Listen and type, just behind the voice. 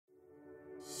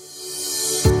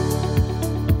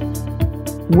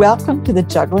Welcome to the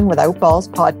Juggling Without Balls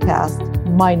podcast.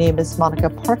 My name is Monica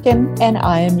Parkin and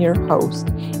I am your host.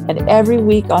 And every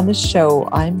week on the show,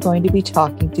 I'm going to be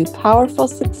talking to powerful,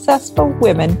 successful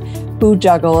women who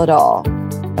juggle it all.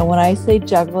 And when I say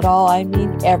juggle it all, I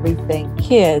mean everything: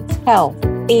 kids, health,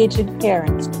 aging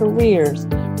parents, careers,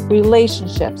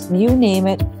 relationships, you name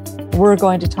it, we're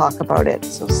going to talk about it.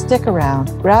 So stick around,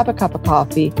 grab a cup of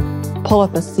coffee, pull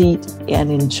up a seat,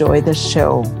 and enjoy the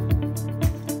show.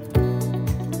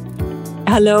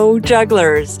 Hello,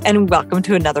 jugglers, and welcome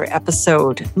to another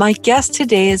episode. My guest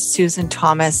today is Susan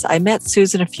Thomas. I met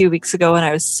Susan a few weeks ago, and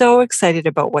I was so excited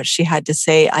about what she had to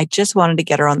say. I just wanted to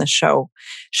get her on the show.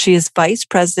 She is Vice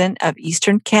President of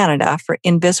Eastern Canada for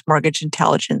Invis Mortgage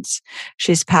Intelligence.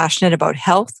 She's passionate about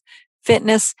health,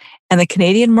 fitness, and the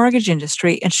Canadian mortgage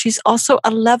industry, and she's also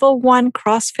a level 1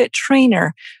 CrossFit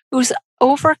trainer who's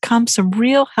overcome some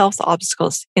real health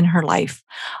obstacles in her life.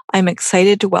 I'm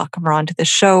excited to welcome her onto the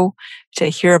show to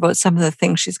hear about some of the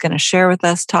things she's going to share with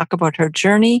us, talk about her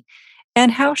journey,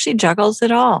 and how she juggles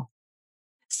it all.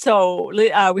 So we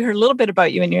heard a little bit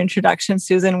about you in your introduction,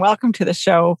 Susan. Welcome to the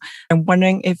show. I'm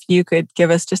wondering if you could give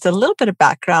us just a little bit of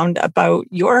background about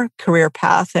your career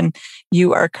path. And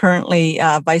you are currently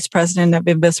Vice President of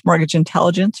Invis Mortgage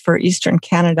Intelligence for Eastern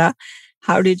Canada.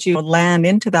 How did you land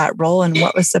into that role, and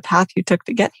what was the path you took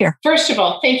to get here? First of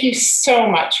all, thank you so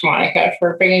much, Monica,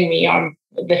 for bringing me on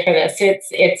for this.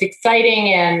 It's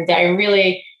exciting, and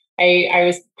I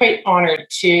was quite honored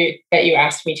that you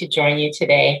asked me to join you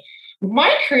today.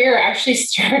 My career actually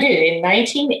started in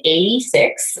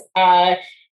 1986,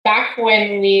 back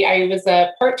when I was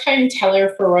a part-time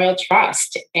teller for Royal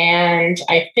Trust, and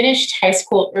I finished high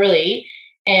school early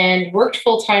and worked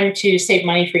full-time to save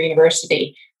money for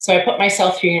university. So I put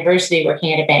myself through university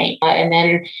working at a bank, and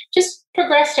then just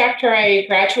progressed after I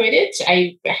graduated.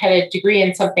 I had a degree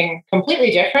in something completely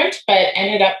different, but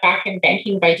ended up back in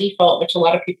banking by default, which a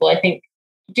lot of people, I think,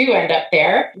 do end up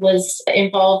there.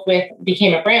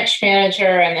 Became a branch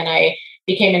manager, and then I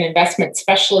became an investment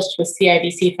specialist with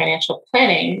CIBC Financial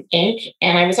Planning, Inc.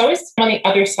 And I was always on the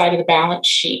other side of the balance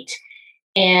sheet.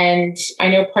 And I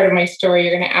know part of my story,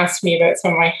 you're going to ask me about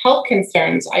some of my health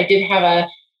concerns. I did have a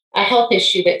health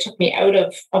issue that took me out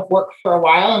of work for a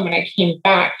while. And when I came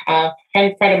back, a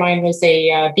friend of mine was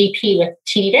a VP with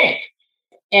TD Bank.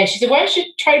 And she said, why don't you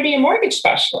try to be a mortgage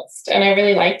specialist? And I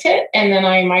really liked it. And then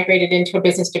I migrated into a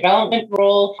business development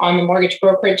role on the mortgage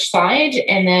brokerage side.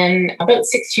 And then about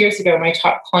 6 years ago, my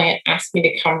top client asked me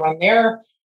to come run their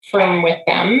firm with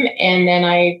them. And then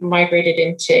I migrated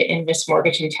into Invis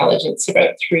Mortgage Intelligence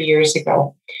about 3 years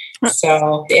ago.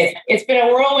 So it's been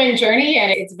a whirlwind journey,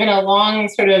 and it's been a long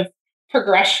sort of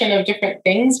progression of different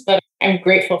things, but I'm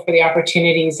grateful for the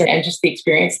opportunities and just the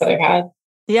experience that I've had.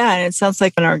 Yeah, and it sounds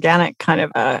like an organic kind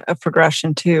of a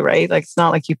progression too, right? Like it's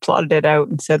not like you plotted it out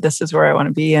and said, this is where I want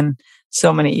to be in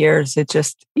so many years. It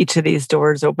just, each of these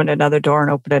doors opened another door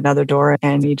and opened another door,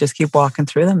 and you just keep walking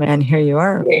through them, and here you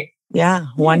are. Okay. Yeah,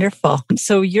 wonderful.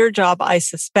 So your job, I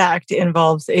suspect,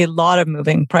 involves a lot of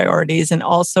moving priorities, and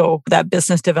also that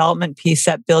business development piece,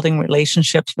 that building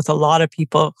relationships with a lot of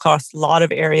people across a lot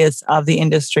of areas of the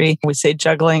industry. We say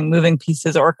juggling, moving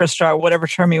pieces, orchestra, whatever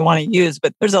term you want to use,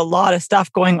 but there's a lot of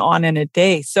stuff going on in a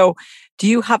day. So do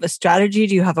you have a strategy?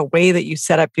 Do you have a way that you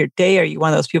set up your day? Are you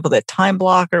one of those people that time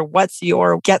block, or what's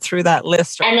your get through that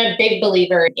list? I'm a big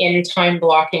believer in time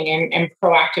blocking and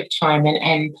proactive time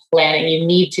and planning. You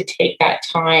need to take that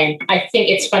time. I think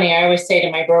it's funny. I always say to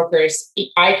my brokers,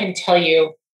 I can tell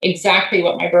you exactly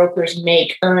what my brokers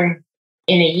earn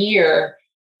in a year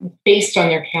based on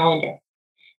their calendar,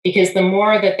 because the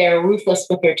more that they're ruthless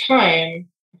with their time,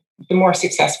 the more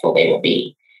successful they will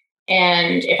be.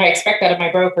 And if I expect that of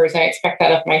my brokers, I expect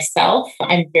that of myself.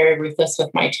 I'm very ruthless with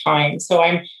my time. So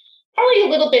I'm probably a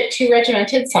little bit too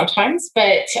regimented sometimes,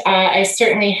 but I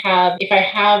certainly have, if I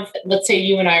have, let's say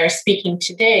you and I are speaking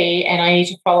today and I need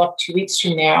to follow up 2 weeks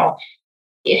from now,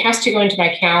 it has to go into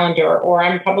my calendar, or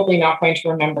I'm probably not going to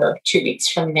remember 2 weeks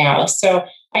from now. So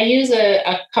I use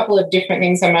a couple of different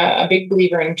things. I'm a big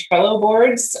believer in Trello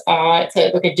boards. It's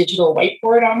like a digital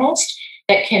whiteboard almost,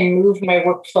 that can move my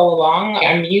workflow along.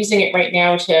 I'm using it right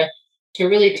now to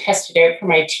really test it out for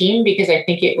my team, because I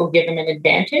think it will give them an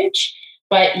advantage.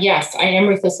 But yes, I am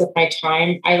ruthless with my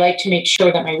time. I like to make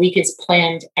sure that my week is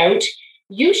planned out.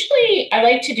 Usually I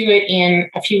like to do it in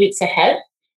a few weeks ahead,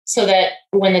 so that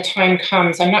when the time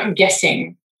comes, I'm not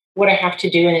guessing what I have to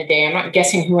do in a day. I'm not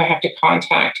guessing who I have to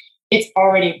contact. It's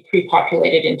already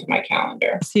pre-populated into my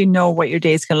calendar. So you know what your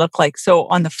day is going to look like. So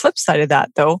on the flip side of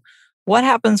that, though, what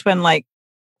happens when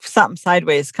something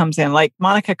sideways comes in? Like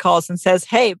Monica calls and says,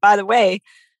 hey, by the way,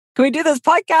 can we do this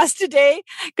podcast today?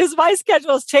 Because my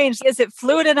schedule has changed. Is it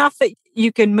fluid enough that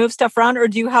you can move stuff around, or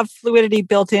do you have fluidity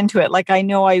built into it? Like I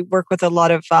know I work with a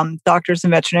lot of doctors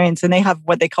and veterinarians, and they have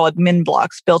what they call admin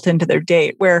blocks built into their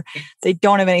day where they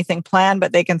don't have anything planned,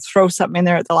 but they can throw something in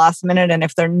there at the last minute. And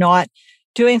if they're not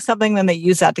doing something, then they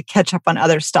use that to catch up on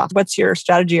other stuff. What's your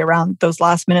strategy around those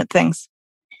last minute things?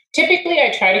 Typically,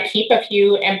 I try to keep a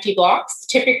few empty blocks.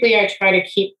 Typically, I try to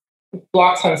keep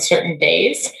blocks on certain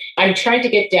days. I'm trying to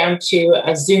get down to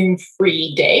a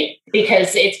Zoom-free day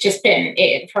because it's just been,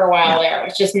 for a while there,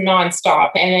 it's just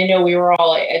nonstop. And I know we were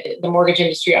all, the mortgage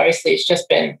industry, obviously, it's just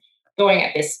been going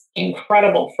at this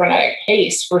incredible frenetic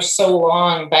pace for so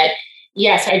long. But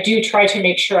yes, I do try to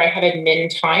make sure I have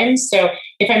admin time. So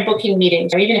if I'm booking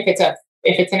meetings, or even if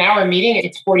it's an hour meeting,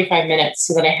 it's 45 minutes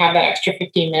so that I have that extra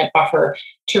 15-minute buffer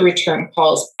to return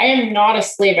calls. I am not a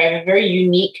slave. I have a very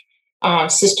unique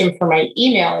system for my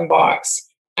email inbox.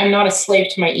 I'm not a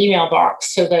slave to my email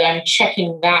box so that I'm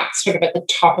checking that sort of at the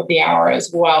top of the hour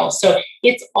as well. So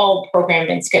it's all programmed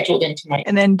and scheduled into my.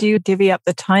 And then do you divvy up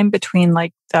the time between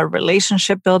like the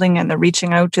relationship building and the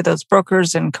reaching out to those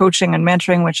brokers and coaching and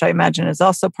mentoring, which I imagine is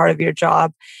also part of your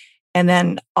job, and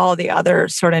then all the other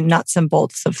sort of nuts and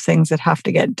bolts of things that have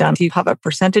to get done? Do you have a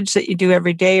percentage that you do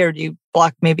every day, or do you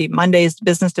block maybe Monday's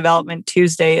business development,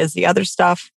 Tuesday is the other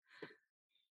stuff?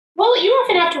 Well, you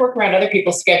often have to work around other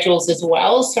people's schedules as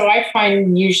well. So I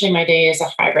find usually my day is a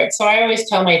hybrid. So I always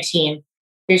tell my team,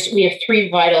 we have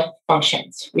three vital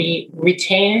functions. We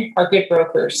retain our good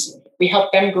brokers, we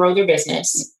help them grow their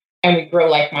business, and we grow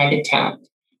like-minded talent.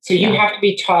 So you have to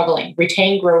be toggling,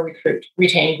 retain, grow, recruit,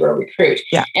 retain, grow, recruit.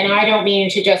 Yeah. And I don't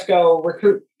mean to just go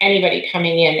recruit anybody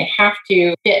coming in. They have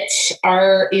to fit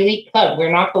our elite club.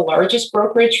 We're not the largest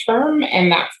brokerage firm,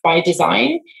 and that's by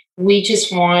design. We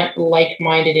just want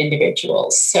like-minded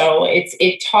individuals. So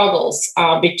it toggles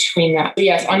between that. But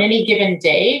yes, on any given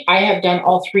day, I have done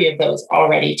all three of those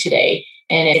already today,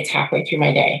 and it's halfway through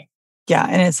my day. Yeah,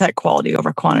 and it's that quality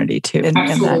over quantity too. And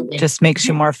that just makes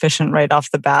you more efficient right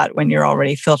off the bat when you're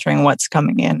already filtering what's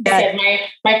coming in.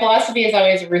 My philosophy is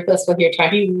always ruthless with your time.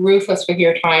 Be ruthless with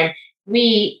your time.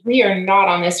 We are not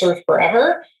on this earth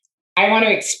forever. I want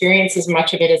to experience as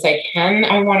much of it as I can.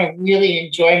 I want to really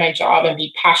enjoy my job and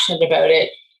be passionate about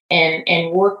it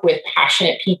and work with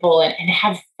passionate people and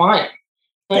have fun.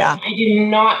 But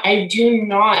I do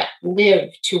not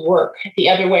live to work the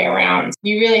other way around.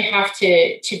 You really have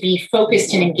to be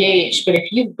focused and engaged. But if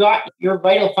you've got your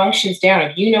vital functions down,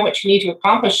 if you know what you need to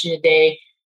accomplish in a day,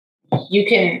 you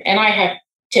can, and I have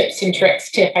tips and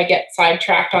tricks to, if I get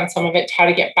sidetracked on some of it, how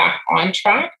to get back on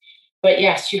track. But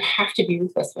yes, you have to be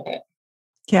ruthless with it.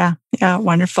 Yeah,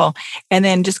 wonderful. And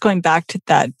then just going back to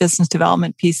that business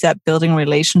development piece, that building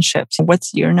relationships,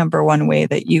 what's your number one way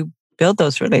that you build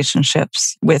those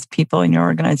relationships with people in your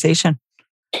organization?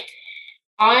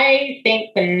 I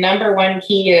think the number one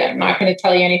key, I'm not going to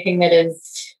tell you anything that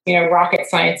is, rocket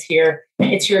science here.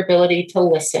 It's your ability to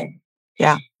listen.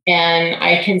 Yeah. And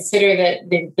I consider that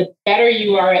the better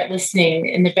you are at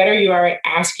listening and the better you are at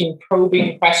asking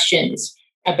probing questions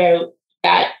about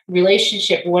that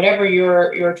relationship, whatever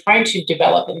you're trying to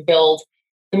develop and build,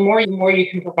 the more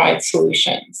you can provide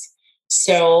solutions.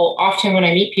 So often when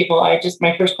I meet people,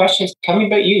 my first question is, tell me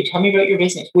about you. Tell me about your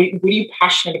business. What are you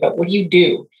passionate about? What do you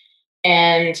do?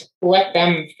 And let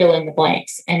them fill in the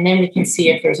blanks. And then we can see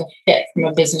if there's a fit from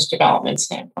a business development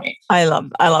standpoint. I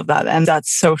love that. And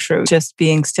that's so true. Just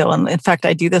being still. And in fact,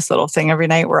 I do this little thing every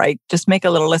night where I just make a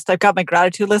little list. I've got my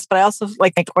gratitude list, but I also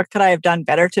like, what could I have done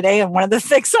better today? And one of the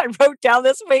things I wrote down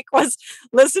this week was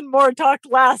listen more, talk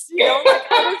less. I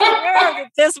was aware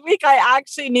that this week I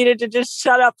actually needed to just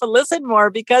shut up and listen more,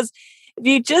 because if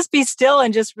you just be still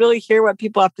and just really hear what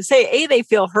people have to say, A, they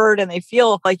feel heard and they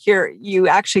feel like you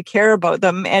actually care about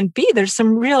them. And B, there's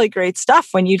some really great stuff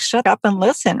when you shut up and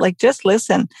listen, like just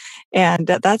listen. And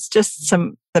that's just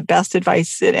the best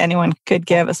advice that anyone could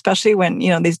give, especially when,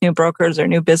 these new brokers or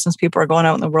new business people are going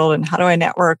out in the world and how do I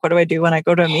network? What do I do when I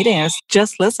go to a meeting? It's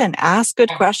just listen, ask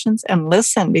good questions and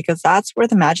listen, because that's where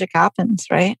the magic happens,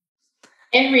 right?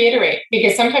 And reiterate,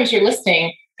 because sometimes you're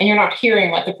listening and you're not hearing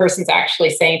what the person's actually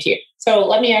saying to you. So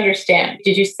let me understand.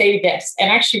 Did you say this?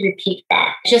 And actually repeat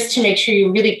back, just to make sure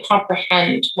you really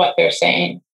comprehend what they're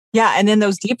saying. Yeah. And then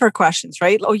those deeper questions,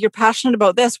 right? Oh, you're passionate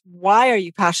about this. Why are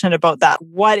you passionate about that?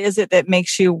 What is it that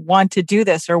makes you want to do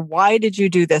this? Or why did you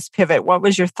do this pivot? What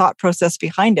was your thought process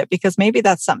behind it? Because maybe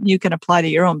that's something you can apply to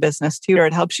your own business too, or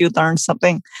it helps you learn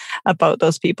something about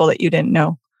those people that you didn't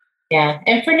know. Yeah.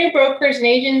 And for new brokers and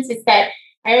agents, it's that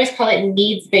I always call it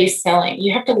needs-based selling.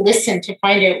 You have to listen to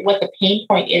find out what the pain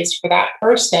point is for that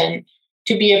person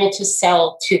to be able to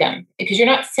sell to them. Because you're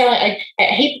not selling, I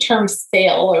hate the term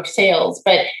sale or sales,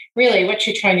 but really what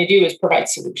you're trying to do is provide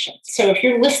solutions. So if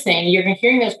you're listening, you're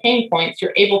hearing those pain points,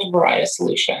 you're able to provide a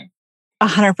solution.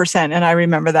 100%. And I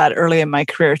remember that early in my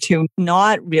career too,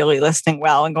 not really listening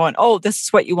well and going, oh, this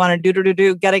is what you want to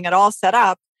do, getting it all set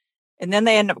up. And then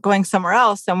they end up going somewhere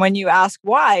else. And when you ask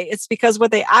why, it's because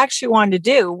what they actually wanted to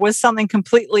do was something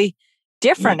completely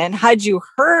different. And had you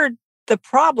heard the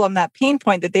problem, that pain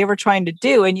point that they were trying to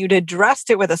do, and you'd addressed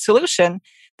it with a solution,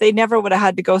 they never would have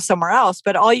had to go somewhere else.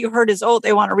 But all you heard is, oh,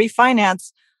 they want to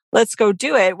refinance. Let's go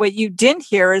do it. What you didn't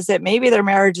hear is that maybe their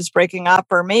marriage is breaking up,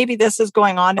 or maybe this is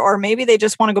going on, or maybe they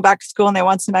just want to go back to school and they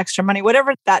want some extra money.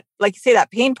 Whatever that, like you say,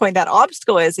 that pain point, that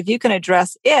obstacle is, if you can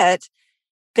address it,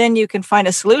 then you can find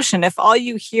a solution. If all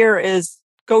you hear is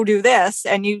go do this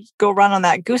and you go run on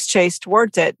that goose chase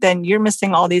towards it, then you're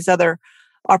missing all these other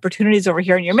opportunities over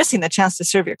here, and you're missing the chance to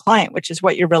serve your client, which is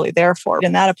what you're really there for.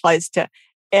 And that applies to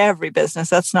every business.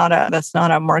 That's not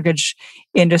a mortgage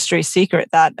industry secret.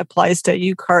 That applies to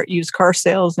used car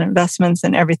sales and investments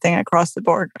and everything across the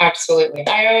board. Absolutely.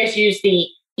 I always use the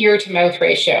ear to mouth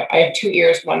ratio. I have 2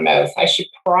 ears, 1 mouth. I should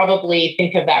probably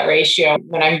think of that ratio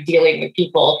when I'm dealing with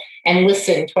people and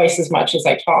listen twice as much as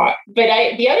I talk. But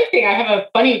the other thing, I have a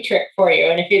funny trick for you.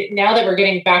 And now that we're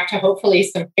getting back to hopefully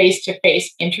some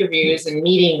face-to-face interviews and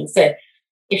meetings, that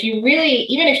if you really,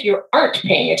 even if you aren't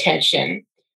paying attention,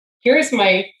 here's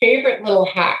my favorite little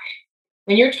hack.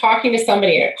 When you're talking to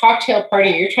somebody at a cocktail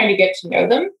party, you're trying to get to know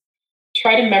them,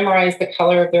 try to memorize the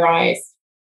color of their eyes.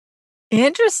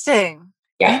 Interesting.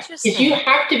 Yeah, because you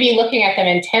have to be looking at them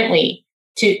intently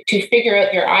to figure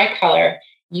out their eye color.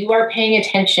 You are paying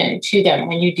attention to them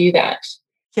when you do that.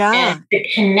 Yeah. And the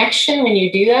connection when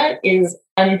you do that is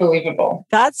unbelievable.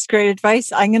 That's great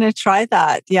advice. I'm going to try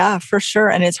that. Yeah, for sure.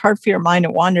 And it's hard for your mind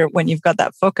to wander when you've got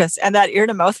that focus. And that ear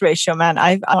to mouth ratio, man,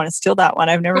 I want to steal that one.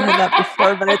 I've never heard that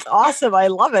before, but it's awesome. I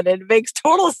love it. It makes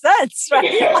total sense,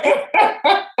 right?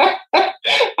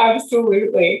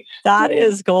 Absolutely. That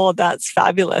is gold. That's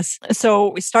fabulous. So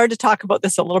we started to talk about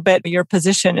this a little bit. Your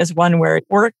position is one where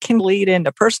work can lead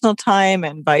into personal time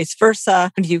and vice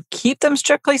versa. Do you keep them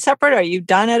strictly separate? Are you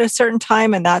done at a certain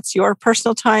time and that's your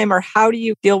personal time? Or how do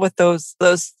you deal with those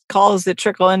calls that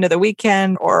trickle into the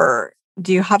weekend? Or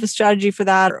do you have a strategy for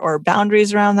that or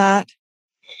boundaries around that?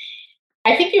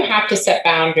 I think you have to set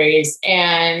boundaries.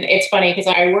 And it's funny because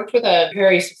I worked with a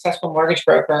very successful mortgage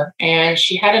broker, and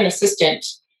she had an assistant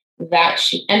that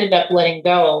she ended up letting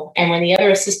go. And when the other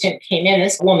assistant came in,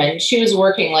 this woman, she was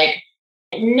working like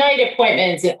night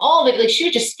appointments and all of it. Like she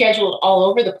was just scheduled all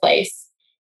over the place.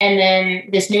 And then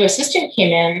this new assistant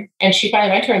came in and she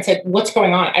finally went to her and said, "What's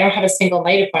going on? I don't have a single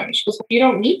night appointment." She goes, "You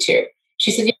don't need to." She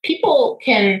said, "People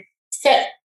can set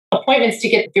appointments to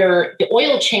get the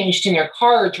oil changed in their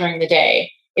car during the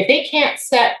day. If they can't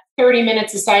set 30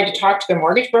 minutes aside to talk to their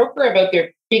mortgage broker about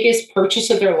their biggest purchase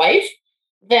of their life,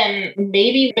 then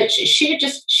maybe," but she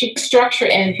structure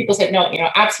it. And people said, "No,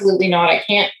 absolutely not. I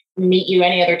can't meet you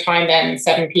any other time than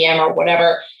 7 p.m. or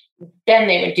whatever." Then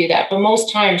they would do that. But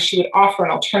most times she would offer an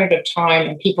alternative time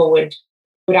and people would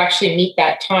actually meet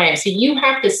that time. So you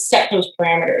have to set those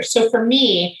parameters. So for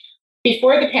me,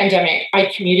 before the pandemic, I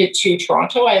commuted to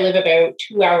Toronto. I live about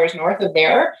 2 hours north of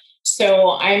there.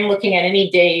 So I'm looking at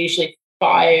any day, usually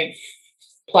 5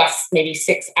 plus maybe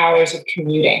 6 hours of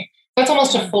commuting. That's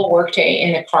almost a full workday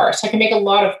in the car. So I can make a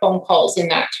lot of phone calls in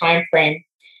that time frame.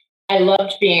 I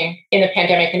loved being in the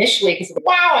pandemic initially because,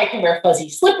 wow, I can wear fuzzy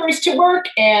slippers to work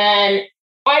and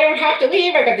I don't have to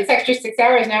leave. I got this extra 6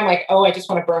 hours. Now I'm like, oh, I just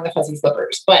want to burn the fuzzy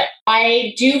slippers. But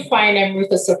I do find I'm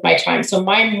ruthless with my time. So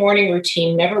my morning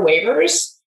routine never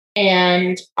wavers.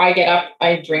 And I get up,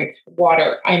 I drink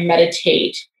water, I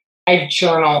meditate, I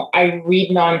journal, I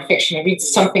read nonfiction, I read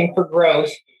something for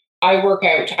growth, I work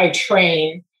out, I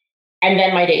train. And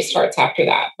then my day starts after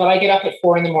that. But I get up at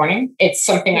 4 a.m. It's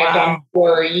something I've done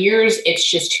for years. It's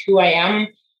just who I am.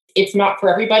 It's not for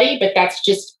everybody, but that's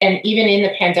just, and even in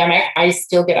the pandemic, I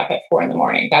still get up at 4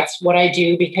 a.m. That's what I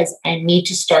do because I need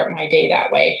to start my day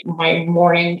that way. My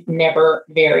morning never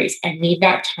varies. I need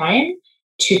that time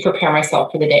to prepare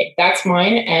myself for the day. That's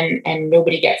mine. And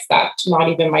nobody gets that, not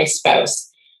even my spouse.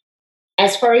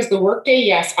 As far as the workday,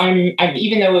 yes, I'm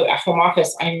even though at home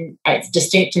office, it's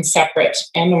distinct and separate.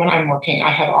 And when I'm working, I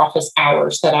have office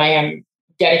hours that I am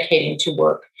dedicating to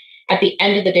work. At the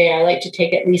end of the day, I like to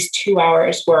take at least 2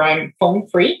 hours where I'm phone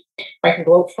free, where I can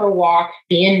go out for a walk,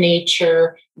 be in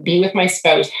nature, be with my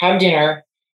spouse, have dinner,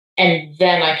 and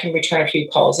then I can return a few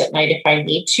calls at night if I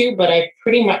need to. But I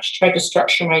pretty much try to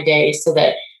structure my day so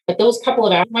that those couple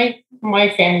of hours, my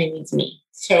family needs me.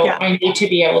 So I need to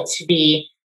be able to be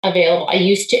available. I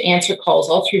used to answer calls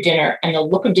all through dinner, and the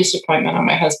look of disappointment on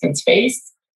my husband's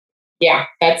face. Yeah,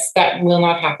 that will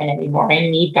not happen anymore. I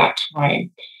need that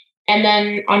time. And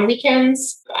then on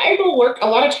weekends, I will work. A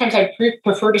lot of times I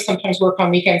prefer to sometimes work on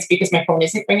weekends because my phone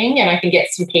isn't ringing and I can get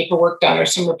some paperwork done or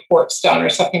some reports done or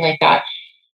something like that.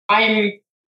 I'm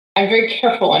very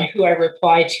careful on who I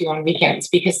reply to on weekends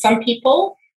because some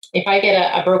people, if I get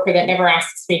a broker that never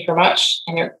asks me for much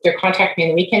and they're contacting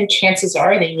me on the weekend, chances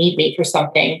are they need me for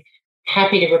something.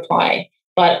 Happy to reply.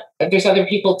 But there's other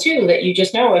people too that you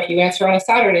just know if you answer on a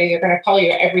Saturday, they're going to call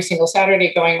you every single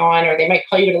Saturday going on, or they might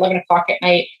call you at 11 o'clock at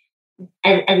night.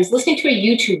 I was listening to a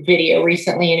YouTube video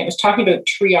recently and it was talking about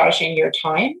triaging your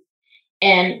time.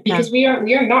 And because we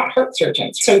are not heart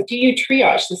surgeons. So do you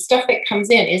triage the stuff that comes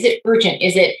in? Is it urgent?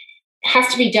 Is it has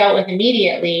to be dealt with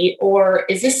immediately? Or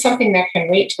is this something that can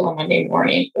wait till a Monday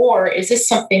morning? Or is this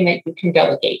something that you can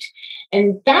delegate?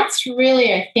 And that's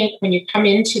really, I think, when you come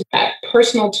into that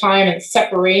personal time and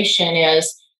separation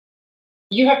is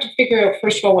you have to figure out,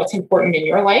 first of all, what's important in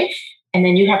your life. And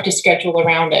then you have to schedule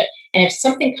around it. And if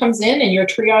something comes in and you're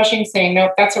triaging saying,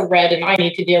 no, that's a red and I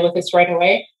need to deal with this right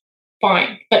away,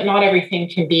 fine. But not everything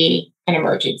can be an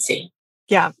emergency.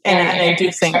 Yeah. And I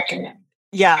do think,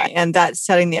 and that's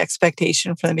setting the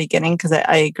expectation from the beginning, because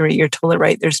I agree. You're totally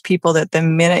right. There's people that the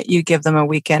minute you give them a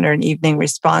weekend or an evening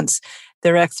response,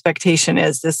 their expectation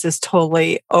is this is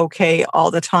totally okay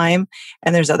all the time.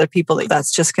 And there's other people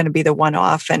that's just going to be the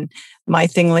one-off. And my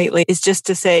thing lately is just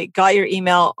to say, got your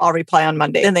email, I'll reply on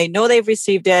Monday. And they know they've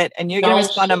received it and you're going to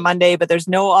respond on Monday, but there's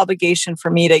no obligation for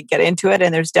me to get into it.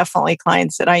 And there's definitely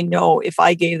clients that I know if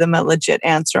I gave them a legit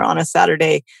answer on a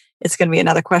Saturday, it's going to be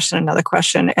another question.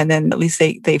 And then at least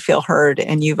they feel heard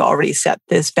and you've already set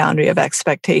this boundary of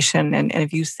expectation. And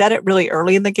if you set it really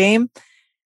early in the game,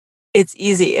 it's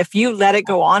easy. If you let it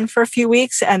go on for a few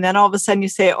weeks and then all of a sudden you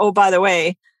say, oh, by the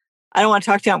way, I don't want to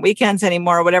talk to you on weekends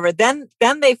anymore or whatever, then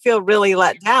they feel really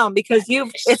let down because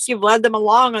you've led them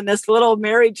along on this little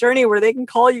merry journey where they can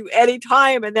call you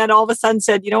anytime. And then all of a sudden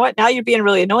said, you know what, now you're being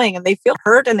really annoying, and they feel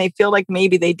hurt and they feel like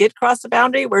maybe they did cross the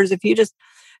boundary. Whereas if you just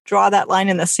draw that line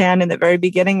in the sand in the very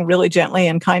beginning, really gently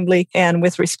and kindly and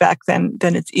with respect, then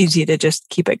it's easy to just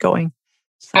keep it going.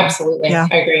 So, absolutely. Yeah.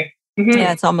 I agree. Mm-hmm.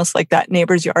 Yeah, it's almost like that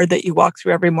neighbor's yard that you walk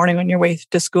through every morning on your way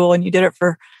to school, and you did it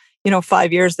for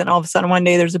 5 years. Then all of a sudden one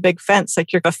day there's a big fence,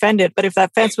 like you're offended. But if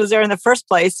that fence was there in the first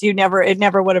place, it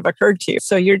never would have occurred to you.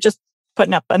 So you're just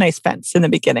putting up a nice fence in the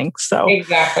beginning. So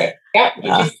exactly. Yeah.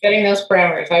 You're just setting those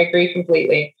parameters. I agree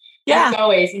completely. Yeah. As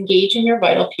always, engage in your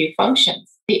vital few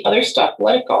functions. The other stuff,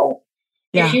 let it go.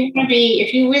 Yeah.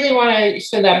 If you really want to,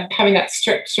 so that having that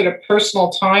strict sort of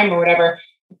personal time or whatever,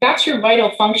 that's your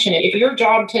vital function. If your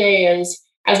job today is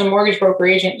as a mortgage broker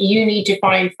agent, you need to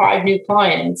find 5 new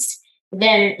clients,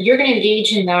 then you're going to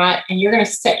engage in that and you're going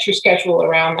to set your schedule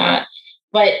around that.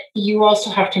 But you also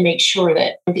have to make sure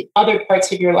that the other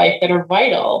parts of your life that are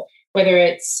vital, whether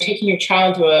it's taking your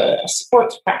child to a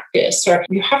sports practice, or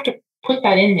you have to put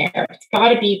that in there. It's got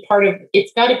to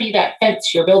be that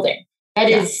fence you're building. That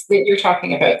you're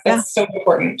talking about. That's so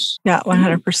important. Yeah,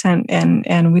 100%.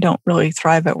 And we don't really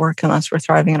thrive at work unless we're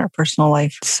thriving in our personal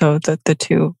life. So the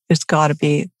two, there's got to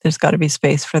be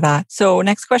space for that. So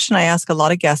next question I ask a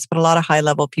lot of guests, but a lot of high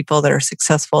level people that are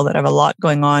successful, that have a lot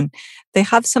going on, they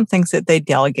have some things that they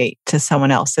delegate to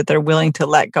someone else, that they're willing to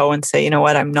let go and say, you know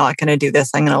what, I'm not going to do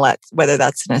this. I'm going to let, whether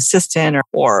that's an assistant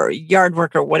or yard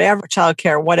work or whatever,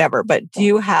 childcare, whatever. But do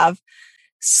you have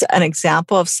an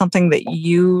example of something that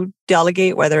you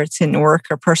delegate, whether it's in work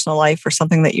or personal life, or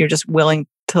something that you're just willing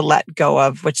to let go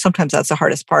of, which sometimes that's the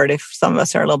hardest part. If some of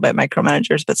us are a little bit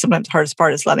micromanagers, but sometimes the hardest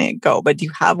part is letting it go. But do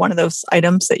you have one of those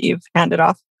items that you've handed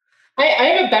off? I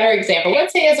have a better example.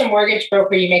 Let's say as a mortgage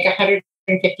broker, you make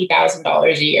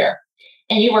 $150,000 a year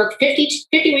and you work 50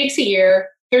 weeks a year,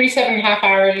 37 and a half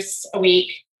hours a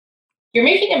week. You're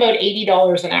making about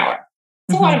 $80 an hour.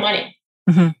 That's a lot of money.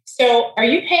 Mm-hmm. So are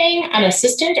you paying an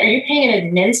assistant? Are you paying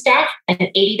an admin staff an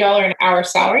 $80 an hour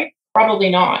salary? Probably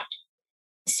not.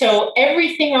 So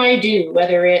everything I do,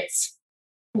 whether it's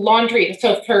laundry.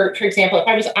 So for example, if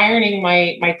I was ironing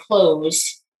my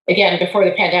clothes, again, before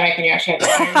the pandemic, when you actually had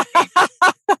to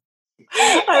iron.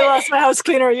 I lost my house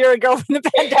cleaner a year ago from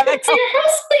the pandemic. Your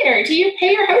house cleaner. Do you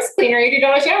pay your house cleaner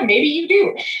 $80? Yeah, maybe you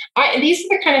do. These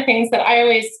are the kind of things that I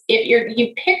always, if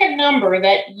you pick a number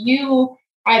that you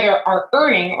either are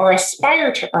earning or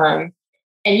aspire to earn,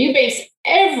 and you base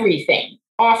everything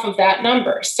off of that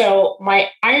number. So my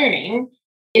ironing,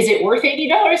 is it worth $80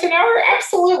 an hour?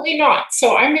 Absolutely not.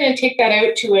 So I'm going to take that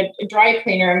out to a dry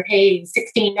cleaner and pay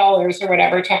 $16 or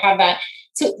whatever to have that.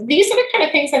 So these are the kind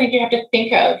of things I think you have to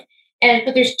think of.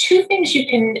 But there's two things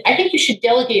I think you should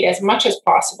delegate as much as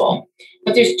possible.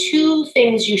 But there's two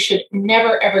things you should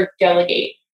never, ever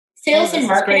delegate. Sales and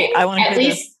marketing, I want to at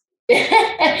least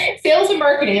sales and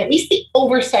marketing, at least the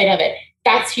oversight of it.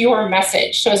 That's your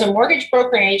message. So as a mortgage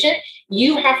broker and agent,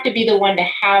 you have to be the one to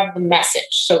have the message.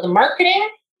 So the marketing,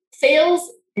 sales,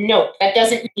 no, that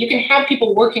doesn't, you can have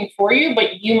people working for you,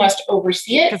 but you must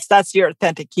oversee it. Because that's your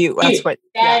authentic you. That's what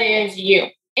that is you.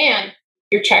 And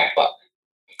your checkbook.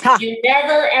 You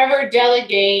never, ever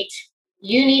delegate.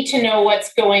 You need to know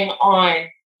what's going on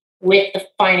with the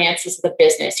finances of the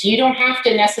business. You don't have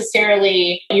to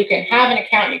necessarily, you can have an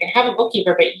accountant, you can have a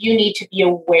bookkeeper, but you need to be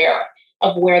aware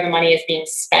of where the money is being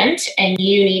spent, and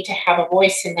you need to have a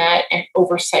voice in that and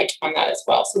oversight on that as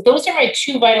well. So those are my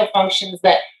two vital functions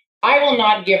that I will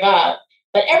not give up.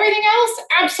 But everything else,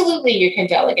 absolutely, you can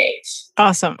delegate.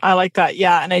 Awesome. I like that.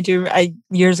 Yeah. And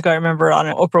years ago, I remember on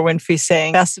Oprah Winfrey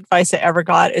saying, best advice I ever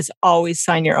got is always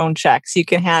sign your own checks. You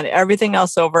can hand everything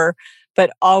else over,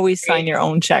 but always sign your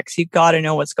own checks. You got to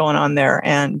know what's going on there.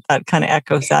 And that kind of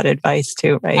echoes that advice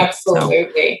too, right?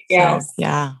 Absolutely. Yes. So,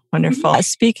 yeah. Wonderful.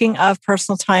 Speaking of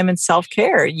personal time and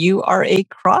self-care, you are a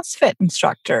CrossFit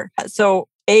instructor. So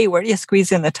A, where do you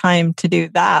squeeze in the time to do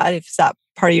that? If that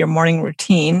part of your morning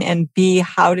routine, and B,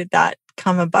 how did that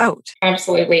come about?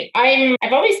 Absolutely.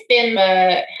 I've always been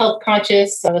health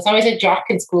conscious. I was always a jock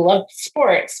in school, loved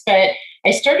sports, but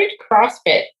I started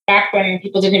CrossFit back when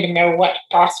people didn't even know what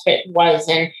CrossFit was.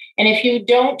 And if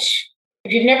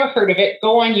you've never heard of it,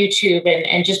 go on YouTube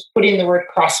and just put in the word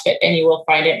CrossFit and you will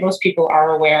find it. Most people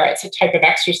are aware it's a type of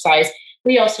exercise.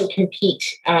 We also compete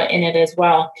in it as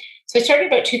well. So I started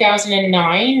about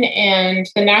 2009, and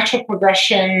the natural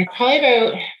progression, probably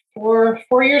about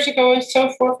 4 years ago or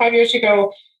so, 4 or 5 years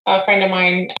ago, a friend of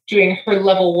mine doing her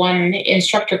level 1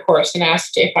 instructor course and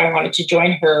asked if I wanted to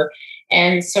join her.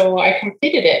 And so I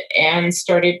completed it and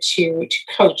started to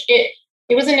coach. It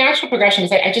was a natural progression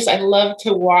because I love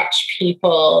to watch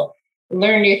people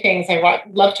learn new things. I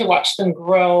love to watch them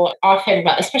grow often,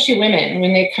 but especially women,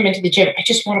 when they come into the gym, I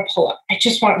just want to pull up.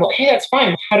 Okay, that's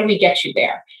fine. How do we get you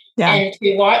there? Yeah. And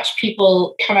to watch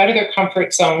people come out of their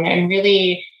comfort zone and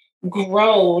really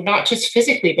grow, not just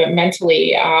physically, but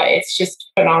mentally, it's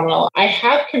just phenomenal. I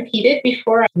have competed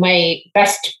before. My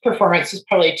best performance was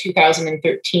probably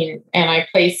 2013, and I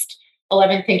placed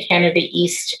 11th in Canada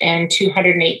East and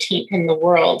 218th in the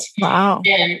world. Wow.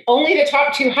 And only the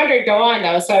top 200 go on,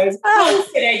 though. So I was close,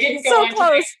 and I didn't go on. So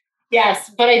close.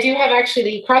 Yes, but I do have actually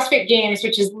the CrossFit Games,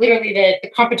 which is literally the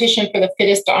competition for the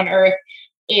fittest on earth,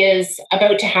 is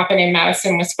about to happen in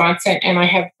Madison, Wisconsin. And I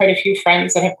have quite a few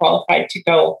friends that have qualified to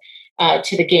go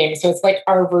to the games. So it's like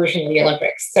our version of the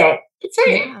Olympics. So it's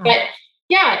exciting. Yeah. But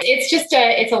yeah, it's just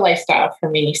it's a lifestyle for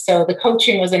me. So the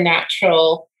coaching was a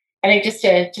natural, I think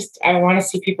I want to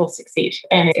see people succeed,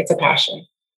 and it's a passion.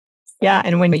 Yeah.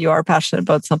 And when you are passionate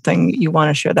about something, you want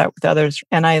to share that with others.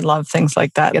 And I love things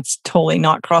like that. It's totally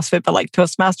not CrossFit, but like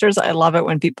Toastmasters, I love it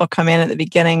when people come in at the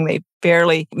beginning,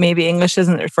 maybe English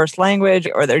isn't their first language,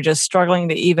 or they're just struggling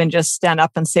to even just stand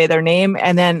up and say their name.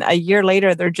 And then a year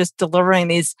later, they're just delivering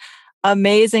these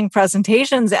amazing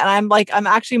presentations. And I'm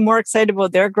actually more excited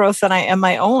about their growth than I am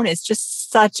my own. It's just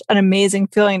such an amazing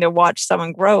feeling to watch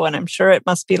someone grow. And I'm sure it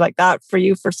must be like that for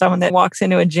you, for someone that walks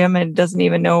into a gym and doesn't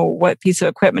even know what piece of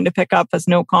equipment to pick up, has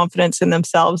no confidence in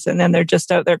themselves. And then they're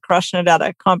just out there crushing it at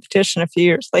a competition a few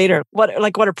years later. What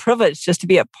a privilege just to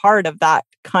be a part of that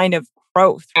kind of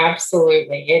growth.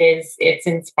 Absolutely. It is. It's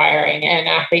inspiring, and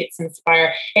athletes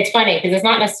inspire. It's funny because it's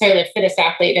not necessarily the fittest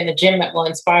athlete in the gym that will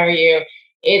inspire you.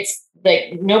 It's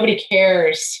like nobody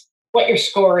cares what your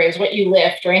score is, what you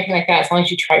lift, or anything like that, as long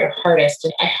as you try your hardest.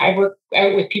 And I work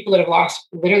out with people that have lost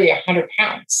literally 100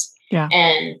 pounds. Yeah.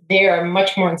 And they are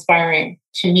much more inspiring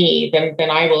to me than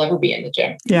I will ever be in the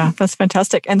gym. Yeah, that's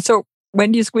fantastic. And so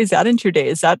when do you squeeze that into your day?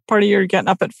 Is that part of your getting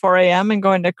up at 4 a.m. and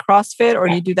going to CrossFit, or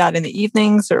do you do that in the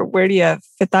evenings, or where do you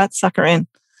fit that sucker in?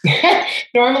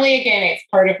 Normally, again, it's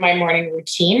part of my morning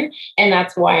routine, and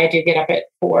that's why I do get up at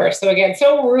 4. So again,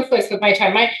 so ruthless with my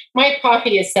time. My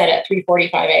coffee is set at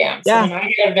 3:45 a.m. So when I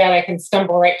get out of bed, I can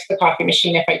stumble right to the coffee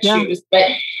machine if I choose.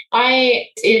 But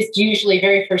it's usually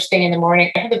very first thing in the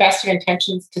morning. I have the best of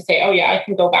intentions to say, oh yeah, I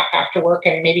can go back after work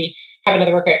and maybe have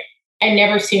another workout. I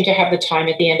never seem to have the time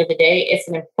at the end of the day. It's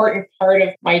an important part of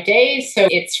my day, so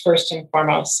it's first and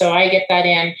foremost. So I get that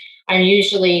in. I'm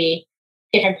usually,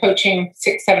 if I'm coaching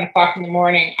 6, 7 o'clock in the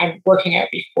morning, I'm working out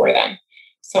before then.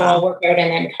 So I'll work out and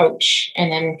then coach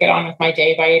and then get on with my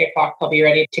day. By 8 o'clock, I'll be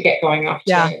ready to get going off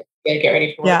to get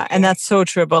ready for work. Yeah, and that's so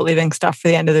true about leaving stuff for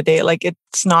the end of the day. Like,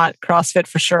 it's not CrossFit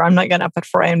for sure. I'm not getting up at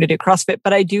 4 a.m. to do CrossFit,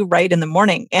 but I do write in the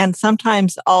morning. And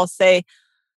sometimes I'll say,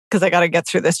 because I got to get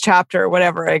through this chapter or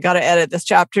whatever. I got to edit this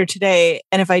chapter today.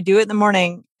 And if I do it in the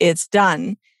morning, it's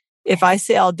done. If I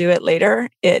say I'll do it later,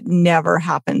 it never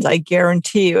happens. I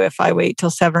guarantee you, if I wait till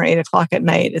 7 or 8 o'clock at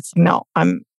night, it's no,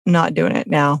 I'm not doing it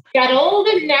now. That old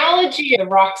analogy of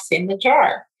rocks in the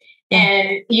jar.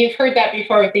 And you've heard that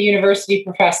before with the university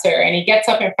professor, and he gets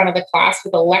up in front of the class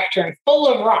with a lectern full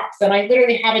of rocks. And I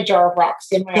literally have a jar of rocks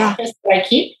in my office that I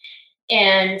keep.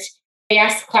 And I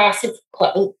asked the class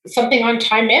something on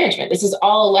time management. This is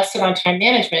all a lesson on time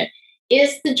management.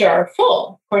 Is the jar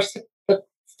full? Of course, the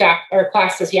staff or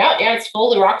class says, yeah, it's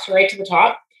full. The rocks are right to the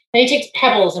top. Then he takes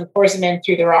pebbles and pours them in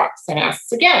through the rocks and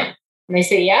asks again. And they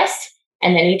say yes.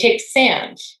 And then he takes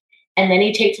sand. And then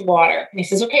he takes water. And he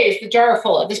says, okay, is the jar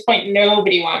full? At this point,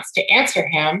 nobody wants to answer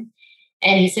him.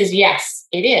 And he says, yes,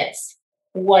 it is.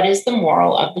 What is the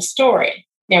moral of the story?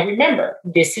 Now, remember,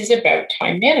 this is about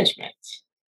time management.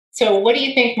 So what do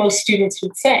you think most students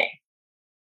would say?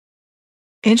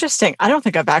 Interesting. I don't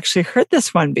think I've actually heard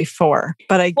this one before,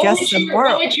 but I guess the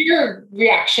moral... What would your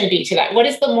reaction be to that? What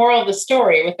is the moral of the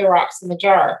story with the rocks in the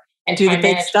jar? And do the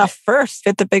big stuff first,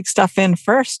 fit the big stuff in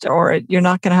first, or you're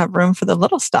not going to have room for the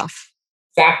little stuff.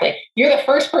 Exactly. You're the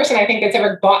first person I think that's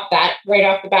ever got that right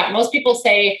off the bat. Most people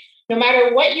say, no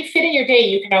matter what you fit in your day,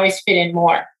 you can always fit in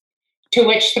more. To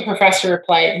which the professor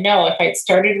replied, no, if I'd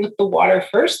started with the water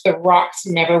first, the rocks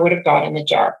never would have got in the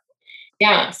jar.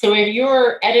 Yeah. So if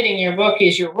you're editing your book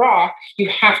is your rock, you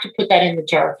have to put that in the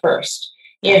jar first.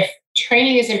 Yeah. If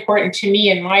training is important to me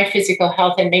and my physical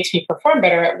health and makes me perform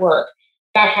better at work,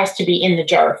 that has to be in the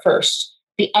jar first.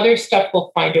 The other stuff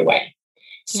will find a way.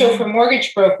 So for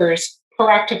mortgage brokers,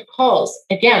 proactive calls,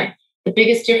 again, the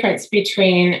biggest difference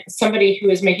between somebody who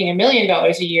is making $1 million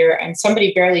a year and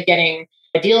somebody barely getting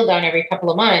a deal done every couple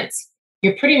of months,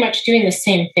 you're pretty much doing the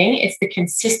same thing. It's the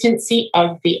consistency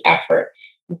of the effort.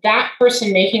 That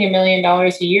person making $1 million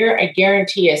a year, I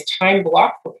guarantee is time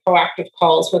blocked for proactive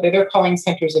calls, whether they're calling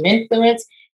centers of influence,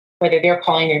 whether they're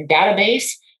calling their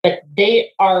database, but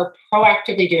they are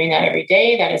proactively doing that every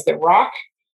day. That is the rock,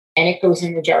 and it goes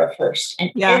in the jar first. And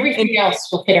everything else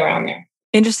will fit around there.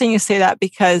 Interesting you say that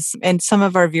because, and some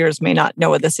of our viewers may not know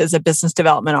what this is, a business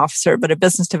development officer, but a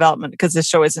business development, because this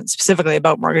show isn't specifically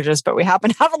about mortgages, but we happen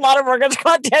to have a lot of mortgage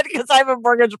content because I'm a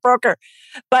mortgage broker.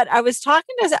 But I was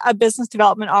talking to a business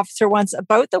development officer once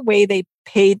about the way they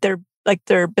paid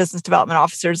their business development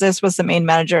officers. This was the main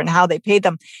manager and how they paid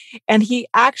them. And he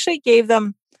actually gave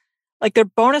them, like, their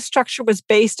bonus structure was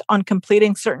based on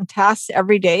completing certain tasks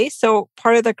every day. So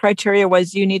part of the criteria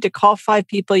was you need to call 5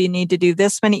 people, you need to do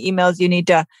this many emails, you need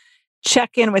to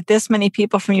check in with this many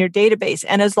people from your database.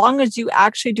 And as long as you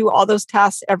actually do all those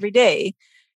tasks every day,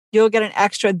 you'll get an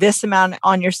extra this amount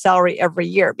on your salary every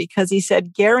year. Because he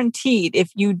said, guaranteed, if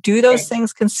you do those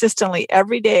things consistently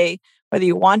every day, whether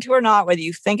you want to or not, whether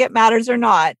you think it matters or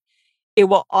not, it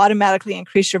will automatically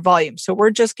increase your volume. So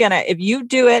we're just going to, if you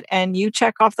do it and you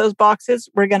check off those boxes,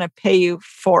 we're going to pay you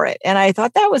for it. And I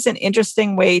thought that was an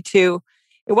interesting way to,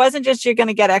 it wasn't just you're going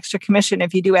to get extra commission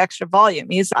if you do extra volume.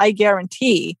 I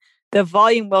guarantee the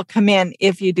volume will come in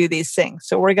if you do these things.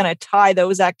 So we're going to tie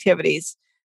those activities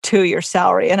to your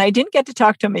salary. And I didn't get to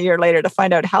talk to him a year later to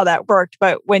find out how that worked.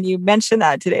 But when you mentioned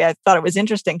that today, I thought it was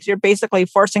interesting because you're basically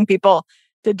forcing people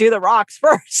to do the rocks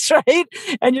first, right?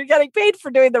 And you're getting paid for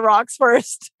doing the rocks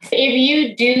first. If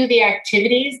you do the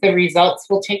activities, the results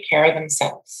will take care of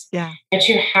themselves. Yeah. But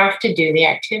you have to do the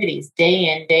activities day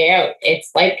in, day out.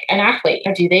 It's like an athlete.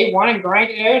 Do they want to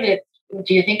grind it out?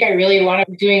 Do you think I really want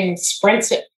to be doing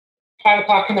sprints at 5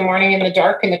 o'clock in the morning in the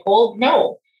dark and the cold?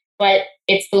 No. But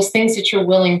it's those things that you're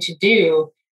willing to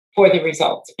do for the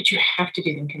results, but you have to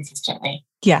do them consistently.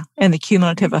 Yeah. And the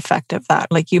cumulative effect of that,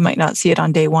 like you might not see it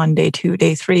on day 1, day 2,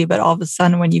 day 3, but all of a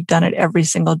sudden when you've done it every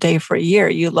single day for a year,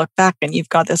 you look back and you've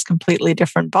got this completely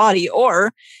different body.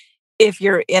 Or if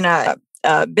you're in a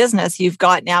business, you've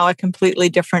got now a completely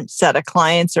different set of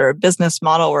clients or a business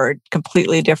model or a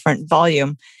completely different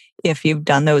volume. If you've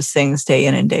done those things day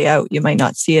in and day out, you might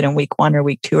not see it in week 1 or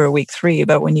week 2 or week 3,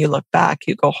 but when you look back,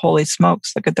 you go, holy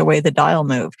smokes, look at the way the dial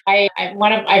moved. I've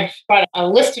got a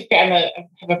list of, I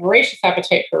have a voracious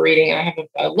appetite for reading, and I have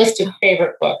a list of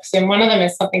favorite books. And one of them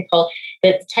is something called,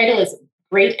 the title is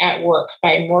Great at Work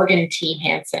by Morgan T.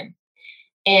 Hansen.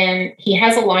 And he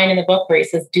has a line in the book where he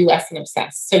says, do less and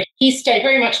obsess. So he studied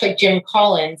very much like Jim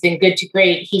Collins in Good to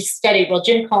Great.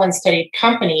 Jim Collins studied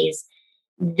companies.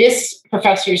 This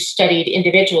professor studied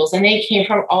individuals, and they came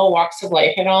from all walks of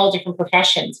life and all different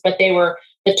professions, but they were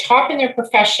the top in their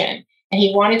profession. And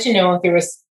he wanted to know if there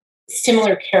was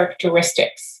similar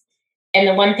characteristics. And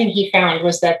the one thing he found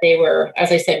was that they were,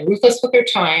 as I said, ruthless with their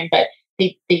time, but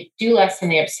they do less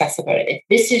and they obsess about it. If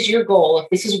this is your goal, if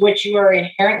this is what you are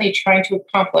inherently trying to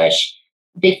accomplish,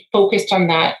 they focused on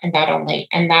that and that only.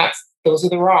 And those are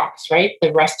the rocks, right?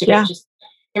 The rest of it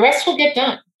the rest will get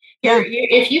done.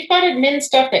 If you've got admin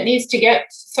stuff that needs to get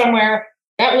somewhere,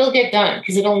 that will get done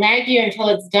because it'll nag you until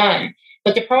it's done.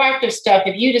 But the proactive stuff,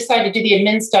 if you decide to do the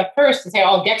admin stuff first and say,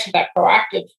 I'll get to that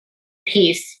proactive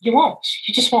piece, you won't.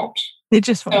 You just won't. It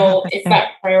just won't. So it's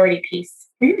that priority piece.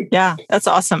 Yeah, that's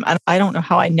awesome. And I don't know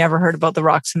how I never heard about the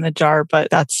rocks in the jar,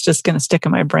 but that's just going to stick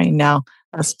in my brain now.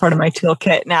 That's part of my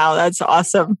toolkit now. That's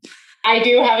awesome. I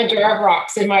do have a jar of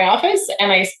rocks in my office,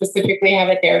 and I specifically have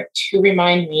it there to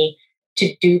remind me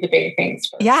to do the big things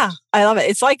first. Yeah, I love it.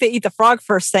 It's like they eat the frog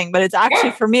first thing, but it's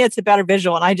actually, for me, it's a better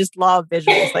visual. And I just love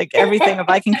visuals. Like everything, if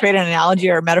I can create an analogy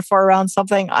or a metaphor around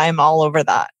something, I'm all over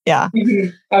that. Yeah.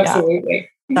 Absolutely.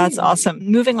 Yeah. That's awesome.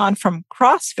 Moving on from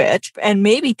CrossFit and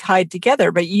maybe tied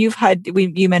together, but you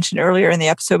mentioned earlier in the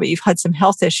episode, but you've had some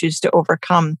health issues to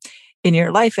overcome in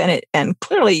your life. And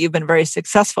clearly you've been very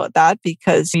successful at that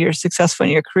because you're successful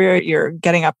in your career. You're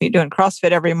getting up, you're doing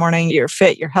CrossFit every morning. You're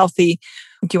fit, you're healthy.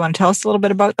 Do you want to tell us a little bit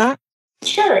about that?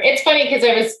 Sure. It's funny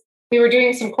because we were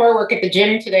doing some core work at the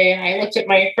gym today, and I looked at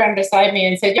my friend beside me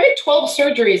and said, I've had 12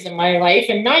 surgeries in my life,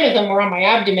 and 9 of them were on my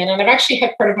abdomen, and I've actually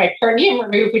had part of my perineum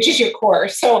removed, which is your core.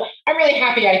 So I'm really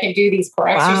happy I can do these core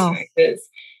exercises.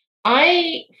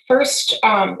 I first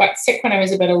got sick when I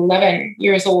was about 11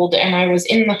 years old, and I was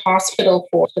in the hospital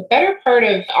for the better part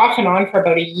of off and on for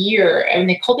about a year, and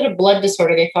they called it a blood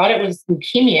disorder. They thought it was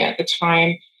leukemia at the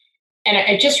time. And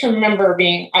I just remember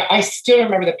I still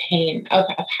remember the pain of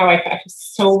how I was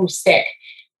so sick,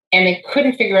 and they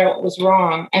couldn't figure out what was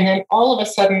wrong. And then all of a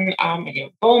sudden, I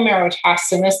did bone marrow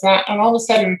tests and this and that. And all of a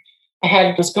sudden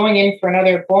was going in for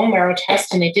another bone marrow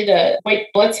test, and they did a white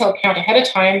blood cell count ahead of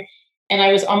time. And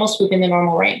I was almost within the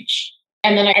normal range.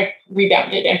 And then I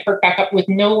rebounded and perked back up with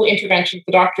no intervention.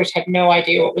 The doctors had no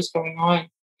idea what was going on.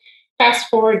 Fast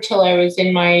forward till I was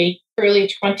in my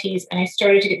early 20s, and I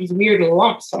started to get these weird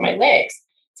lumps on my legs,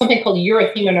 something called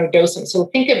erythema nodosum. So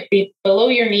think of below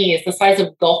your knee is the size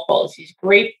of golf balls, these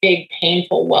great big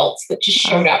painful welts that just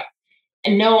showed up,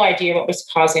 and no idea what was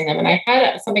causing them. And I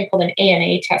had something called an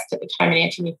ANA test at the time, an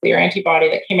anti-nuclear antibody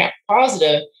that came out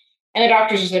positive. And the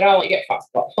doctors just said, you get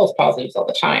false positives all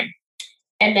the time.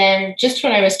 And then just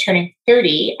when I was turning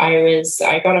 30,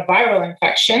 I got a viral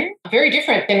infection, very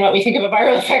different than what we think of a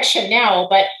viral infection now.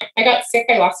 But I got sick.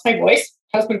 I lost my voice.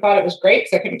 Husband thought it was great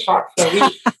because I couldn't talk for a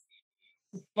week.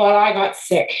 But I got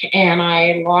sick and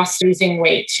I lost losing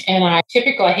weight. And I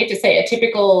hate to say, a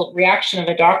typical reaction of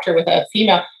a doctor with a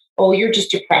female, oh, you're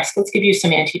just depressed. Let's give you some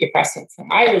antidepressants.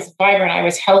 And I was vibrant. I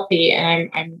was healthy.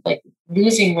 And I'm like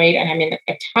losing weight. And I'm in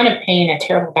a ton of pain, a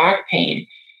terrible back pain.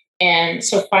 And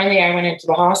so finally I went into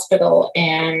the hospital,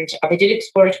 and they did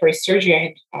exploratory surgery.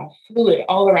 I had fluid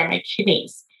all around my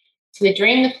kidneys. So they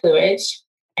drained the fluid.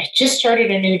 I just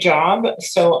started a new job.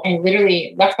 So I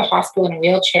literally left the hospital in a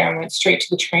wheelchair and went straight to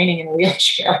the training in a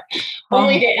wheelchair,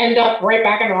 only to end up right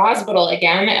back in the hospital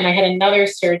again. And I had another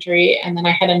surgery, and then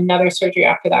I had another surgery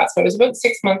after that. So I was about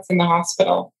 6 months in the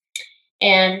hospital.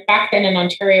 And back then in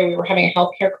Ontario, we were having a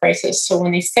healthcare crisis. So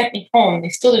when they sent me home, they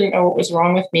still didn't know what was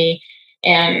wrong with me.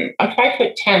 And I'm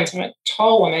 5'10", so I'm a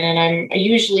tall woman, and I'm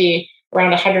usually around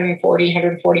 140,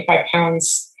 145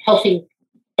 pounds, healthy,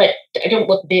 but I don't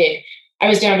look big. I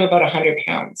was down to about 100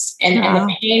 pounds. And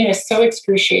the pain was so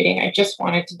excruciating. I just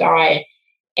wanted to die.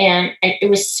 And it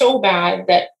was so bad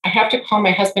that I have to call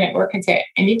my husband at work and say,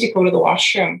 I need to go to the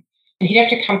washroom. And he'd have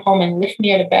to come home and lift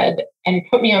me out of bed and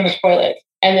put me on the toilet,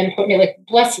 and then put me, like,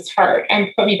 bless his heart, and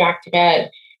put me back to bed.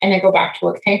 And then go back to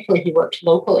work. Thankfully, he worked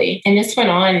locally. And this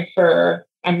went on for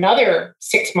another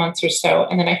 6 months or so.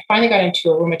 And then I finally got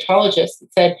into a rheumatologist that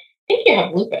said, I think you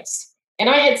have lupus. And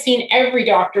I had seen every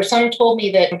doctor. Some told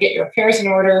me that get your affairs in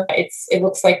order. It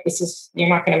looks like you're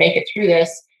not going to make it through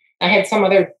this. I had some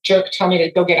other jerk tell me to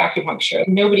go get acupuncture.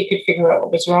 Nobody could figure out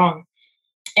what was wrong.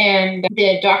 And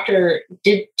the doctor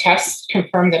did tests,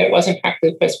 confirmed that it was in fact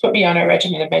lupus, put me on a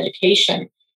regimen of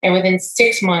medication. And within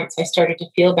 6 months, I started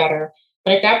to feel better.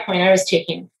 But at that point, I was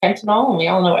taking fentanyl, and we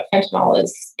all know what fentanyl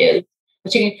is. I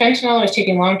was taking fentanyl, I was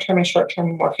taking long-term and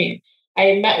short-term morphine.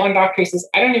 I met one doctor, he says,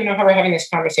 I don't even know how we're having this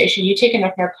conversation. You take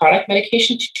enough narcotic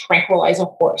medication to tranquilize a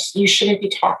horse. You shouldn't be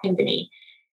talking to me.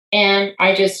 And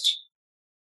I just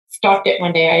stopped it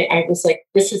one day. I was like,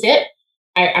 this is it.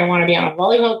 I want to be on a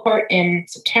volleyball court in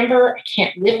September. I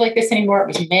can't live like this anymore. It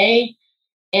was May.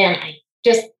 And I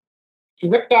just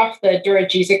ripped off the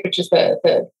Duragesic, which is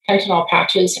the fentanyl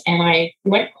patches, and I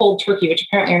went cold turkey, which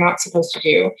apparently you're not supposed to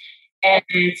do. And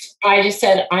I just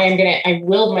said, I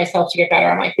willed myself to get better.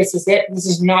 I'm like, this is it. This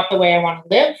is not the way I want to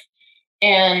live.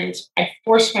 And I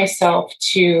forced myself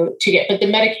to get, but the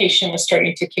medication was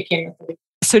starting to kick in with the.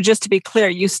 So just to be clear,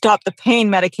 you stopped the pain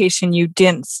medication. You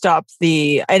didn't stop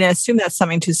and I assume that's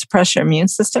something to suppress your immune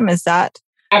system. Is that?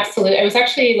 Absolutely. It was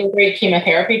actually low-grade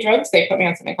chemotherapy drugs. They put me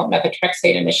on something called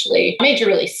methotrexate initially. It made you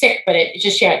really sick, but it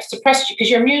just, it suppressed you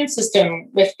because your immune system,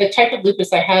 with the type of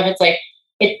lupus I have, it's like,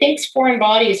 it thinks foreign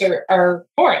bodies are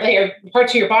foreign, or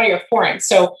parts of your body are foreign.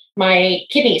 So my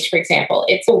kidneys, for example,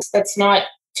 that's not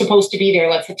supposed to be there.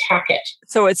 Let's attack it.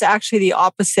 So it's actually the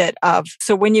opposite of,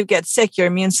 so when you get sick, your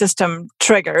immune system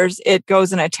triggers, it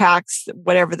goes and attacks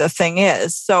whatever the thing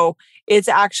is. So it's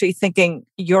actually thinking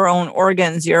your own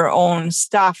organs, your own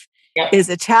stuff is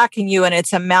attacking you, and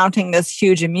it's mounting this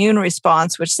huge immune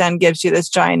response, which then gives you this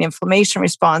giant inflammation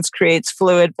response, creates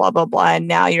fluid, blah, blah, blah. And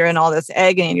now you're in all this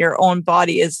agony, and your own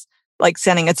body is like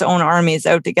sending its own armies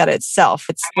out to get itself.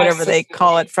 It's whatever they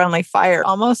call it, friendly fire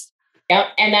almost. Yep.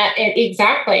 And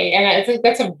exactly. And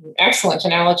that's an excellent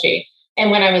analogy. And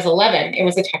when I was 11, it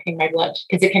was attacking my blood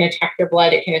because it can attack your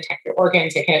blood. It can attack your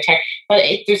organs. It can attack, but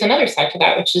there's another side to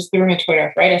that, which is the rheumatoid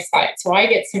arthritis side. So I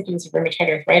get symptoms of rheumatoid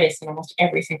arthritis in almost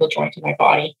every single joint in my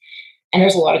body. And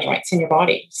there's a lot of joints in your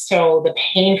body. So the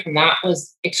pain from that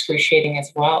was excruciating as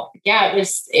well. Yeah,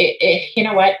 you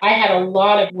know what? I had a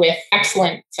lot with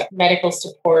excellent medical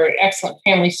support, excellent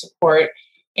family support.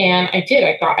 And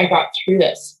I got through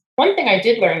this. One thing I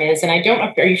did learn is, and I don't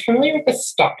know, are you familiar with the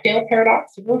Stockdale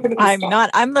paradox? Have you ever heard of this? I'm not.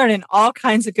 I'm learning all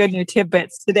kinds of good new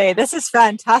tidbits today. This is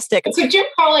fantastic. So Jim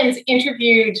Collins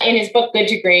interviewed in his book, Good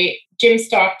to Great, James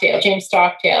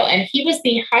Stockdale, and he was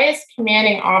the highest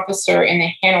commanding officer in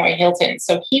the Hanoi Hilton.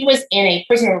 So he was in a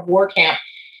prisoner of war camp,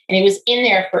 and he was in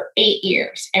there for 8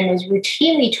 years and was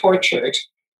routinely tortured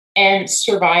and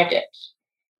survived it.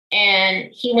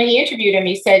 And when he interviewed him,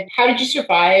 he said, "How did you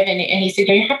survive?" And he said,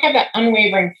 "You have to have that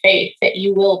unwavering faith that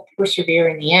you will persevere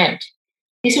in the end."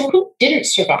 He said, "Well, who didn't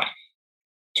survive?"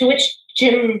 To which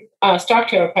Jim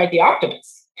Stockdale replied, "The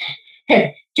optimists."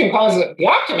 And Jim Collins, the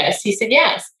optimist, he said,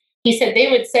 "Yes." He said they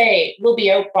would say, "We'll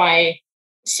be out by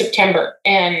September,"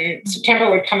 and September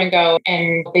would come and go,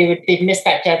 and they'd miss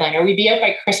that deadline, or we'd be out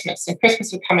by Christmas, and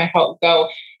Christmas would come and go,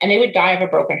 and they would die of a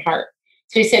broken heart.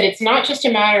 So he said, it's not just a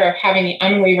matter of having the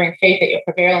unwavering faith that you'll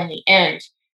prevail in the end.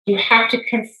 You have to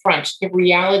confront the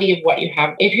reality of what you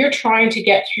have. If you're trying to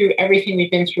get through everything we've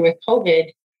been through with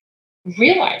COVID,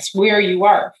 realize where you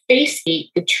are. Face the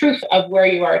truth of where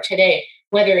you are today,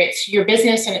 whether it's your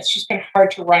business and it's just been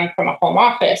hard to run from a home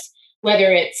office,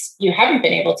 whether it's you haven't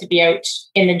been able to be out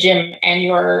in the gym and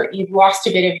you've lost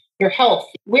a bit of your health.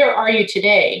 Where are you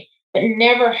today? But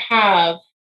never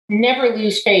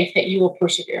lose faith that you will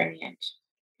persevere in the end.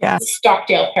 Yeah.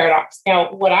 Stockdale paradox.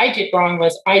 Now, what I did wrong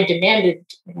was I demanded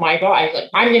my body. I was like,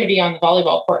 I'm going to be on the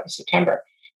volleyball court in September.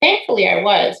 Thankfully, I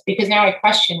was, because now I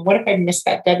question, what if I missed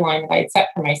that deadline that I had set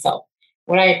for myself?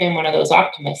 Would I have been one of those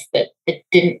optimists that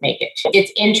didn't make it?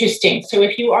 It's interesting. So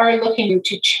if you are looking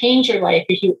to change your life,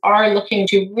 if you are looking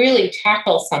to really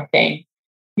tackle something,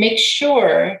 make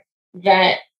sure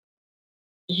that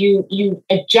you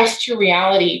adjust your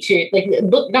reality to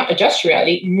not adjust your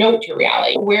reality, note your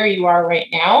reality, where you are right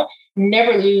now.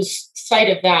 Never lose sight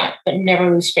of that, but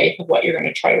never lose faith of what you're going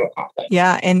to try to accomplish.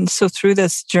 Yeah. And so through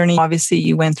this journey, obviously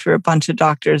you went through a bunch of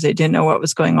doctors. They didn't know what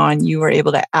was going on. You were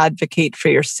able to advocate for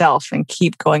yourself and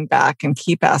keep going back and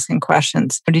keep asking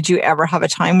questions. Or did you ever have a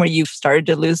time where you started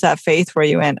to lose that faith, where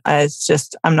you went, I'm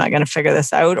not going to figure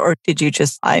this out? Or did you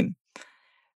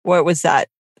what was that?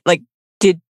 Like,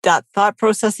 did that thought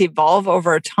process evolve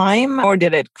over time, or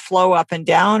did it flow up and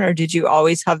down, or did you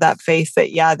always have that faith that,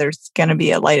 there's going to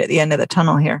be a light at the end of the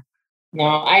tunnel here? No,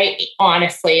 I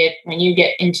honestly, when you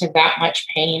get into that much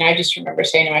pain, I just remember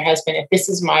saying to my husband, if this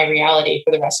is my reality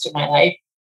for the rest of my life,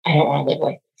 I don't want to live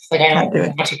like this. Like, I don't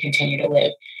want to continue to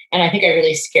live. And I think I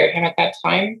really scared him at that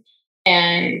time.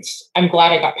 And I'm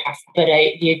glad I got past that. But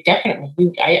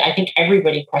I think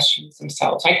everybody questions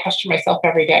themselves. I question myself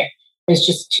every day.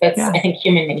 I think,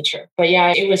 human nature. But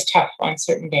it was tough on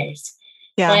certain days.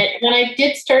 Yeah. But when I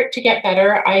did start to get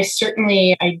better, I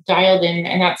dialed in,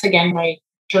 and that's again my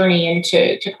journey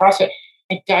into CrossFit.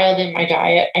 I dialed in my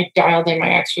diet. I dialed in my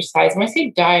exercise. When I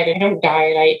say diet, I don't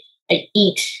diet. I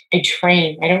eat. I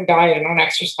train. I don't diet. I don't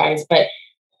exercise. But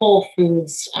whole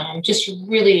foods. Just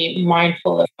really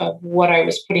mindful of what I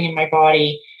was putting in my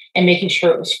body and making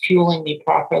sure it was fueling me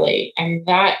properly. And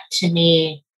that, to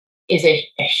me, is a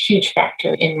huge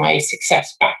factor in my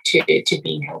success back to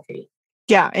being healthy.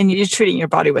 Yeah. And you're treating your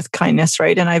body with kindness,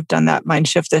 right? And I've done that mind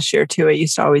shift this year too. I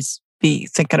used to always be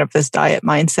thinking of this diet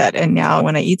mindset. And now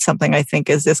when I eat something, I think,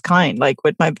 is this kind? Like,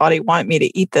 would my body want me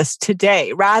to eat this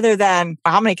today rather than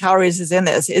how many calories is in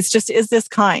this? It's just, is this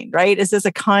kind, right? Is this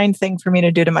a kind thing for me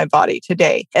to do to my body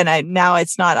today? And now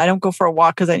it's not, I don't go for a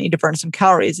walk because I need to burn some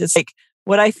calories. It's like,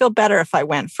 would I feel better if I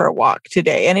went for a walk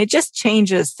today? And it just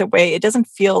changes the way, it doesn't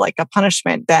feel like a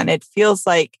punishment then. It feels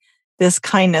like this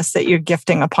kindness that you're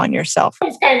gifting upon yourself. I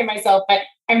was kind to myself, but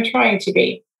I'm trying to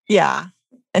be. Yeah.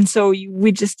 And so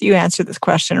you answered this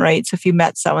question, right? So if you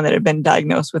met someone that had been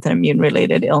diagnosed with an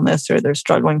immune-related illness or they're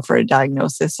struggling for a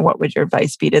diagnosis, what would your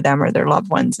advice be to them or their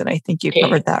loved ones? And I think you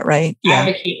covered that, right?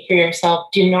 Advocate for yourself.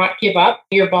 Do not give up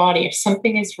your body. If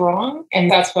something is wrong,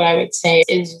 and that's what I would say,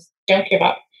 is don't give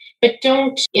up. But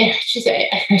don't,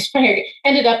 it's funny, I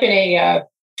ended up in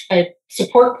a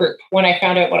support group when I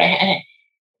found out what I had.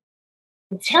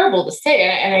 It's terrible to say,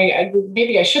 and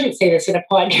maybe I shouldn't say this in a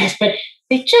podcast, but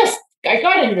I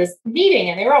got in this meeting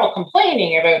and they were all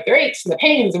complaining about their aches and the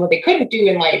pains and what they couldn't do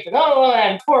in life.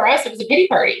 And for us, it was a pity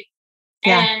party.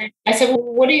 Yeah. And I said, well,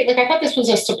 what do you, like, I thought this was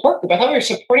a support group. I thought we were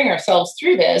supporting ourselves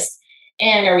through this.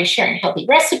 And are we sharing healthy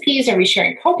recipes? Are we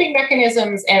sharing coping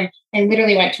mechanisms? And I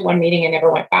literally went to one meeting and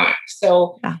never went back.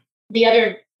 So The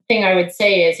other thing I would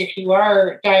say is if you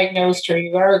are diagnosed or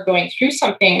you are going through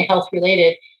something health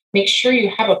related, make sure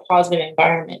you have a positive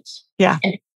environment. Yeah.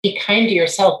 And be kind to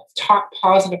yourself. Talk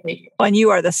positively to yourself. And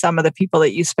you are the sum of the people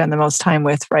that you spend the most time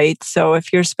with, right? So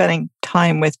if you're spending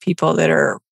time with people that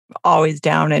are always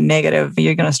down and negative,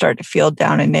 you're going to start to feel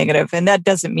down and negative. And that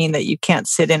doesn't mean that you can't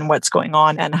sit in what's going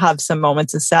on and have some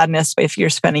moments of sadness. If you're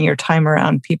spending your time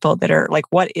around people that are like,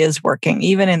 what is working?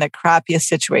 Even in the crappiest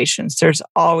situations, there's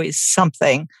always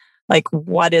something like,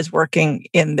 what is working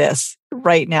in this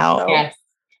right now? Yes.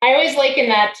 I always liken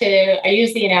that to, I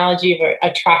use the analogy of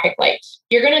a traffic light.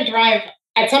 You're going to drive,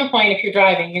 at some point, if you're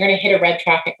driving, you're going to hit a red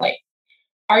traffic light.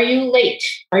 Are you late?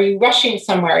 Are you rushing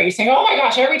somewhere? Are you saying, oh my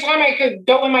gosh, every time I could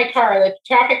go in my car, the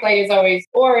traffic light is always,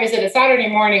 or is it a Saturday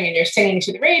morning and you're singing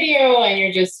to the radio and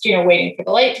you're just, waiting for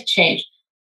the light to change?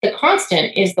 The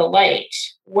constant is the light.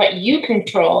 What you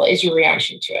control is your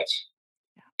reaction to it.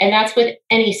 And that's with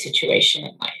any situation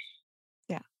in life.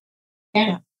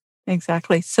 Yeah.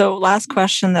 Exactly. So last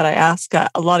question that I ask a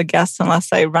lot of guests,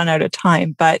 unless I run out of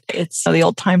time, but it's the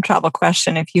old time travel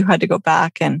question. If you had to go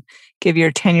back and give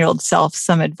your 10-year-old self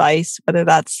some advice, whether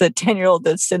that's the 10-year-old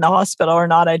that's in the hospital or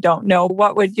not, I don't know.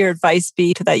 What would your advice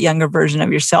be to that younger version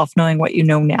of yourself, knowing what you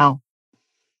know now?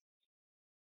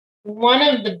 One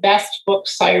of the best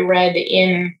books I read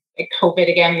in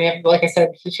COVID, again, like I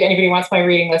said, if anybody wants my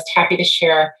reading list, happy to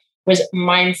share, was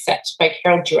Mindset by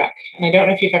Carol Dweck. And I don't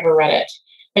know if you've ever read it.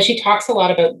 But she talks a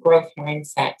lot about growth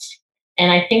mindset.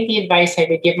 And I think the advice I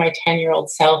would give my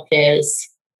 10-year-old self is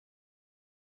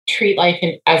treat life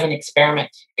as an experiment,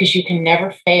 because you can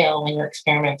never fail when you're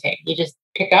experimenting. You just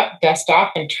pick up, dust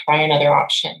off, and try another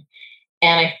option.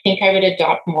 And I think I would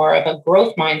adopt more of a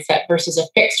growth mindset versus a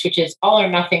fixed, which is all or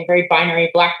nothing, very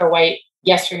binary, black or white,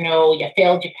 yes or no, you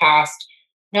failed, you passed.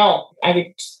 No, I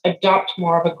would adopt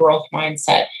more of a growth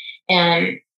mindset.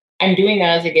 And I'm doing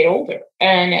that as I get older,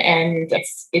 and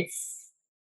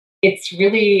it's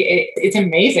really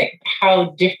amazing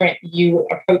how different you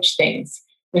approach things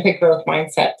with a growth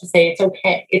mindset. To say it's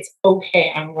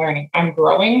okay. I'm learning, I'm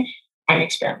growing, I'm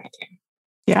experimenting.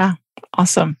 Yeah,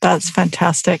 awesome. That's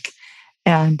fantastic.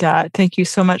 And thank you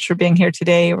so much for being here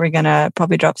today. We're going to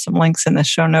probably drop some links in the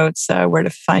show notes where to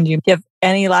find you. Do you have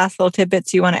any last little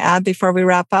tidbits you want to add before we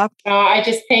wrap up? I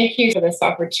just thank you for this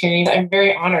opportunity. I'm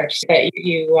very honored that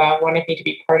you wanted me to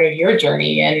be part of your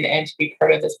journey and to be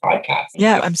part of this podcast.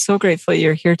 Yeah, I'm so grateful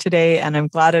you're here today, and I'm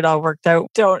glad it all worked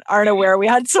out. Aren't aware we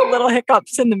had some little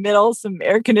hiccups in the middle, some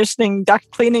air conditioning,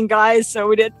 duct cleaning guys. So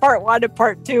we did part 1 and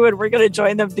part 2, and we're going to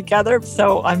join them together.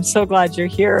 So I'm so glad you're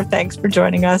here. Thanks for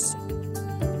joining us.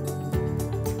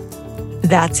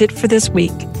 That's it for this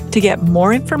week. To get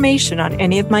more information on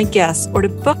any of my guests or to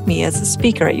book me as a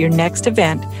speaker at your next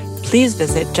event, please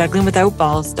visit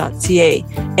jugglingwithoutballs.ca.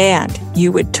 And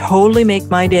you would totally make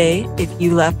my day if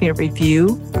you left me a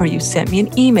review or you sent me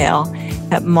an email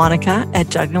at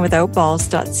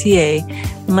monica@jugglingwithoutballs.ca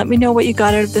and let me know what you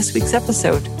got out of this week's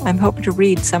episode. I'm hoping to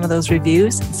read some of those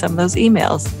reviews and some of those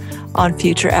emails on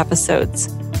future episodes.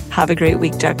 Have a great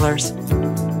week, jugglers.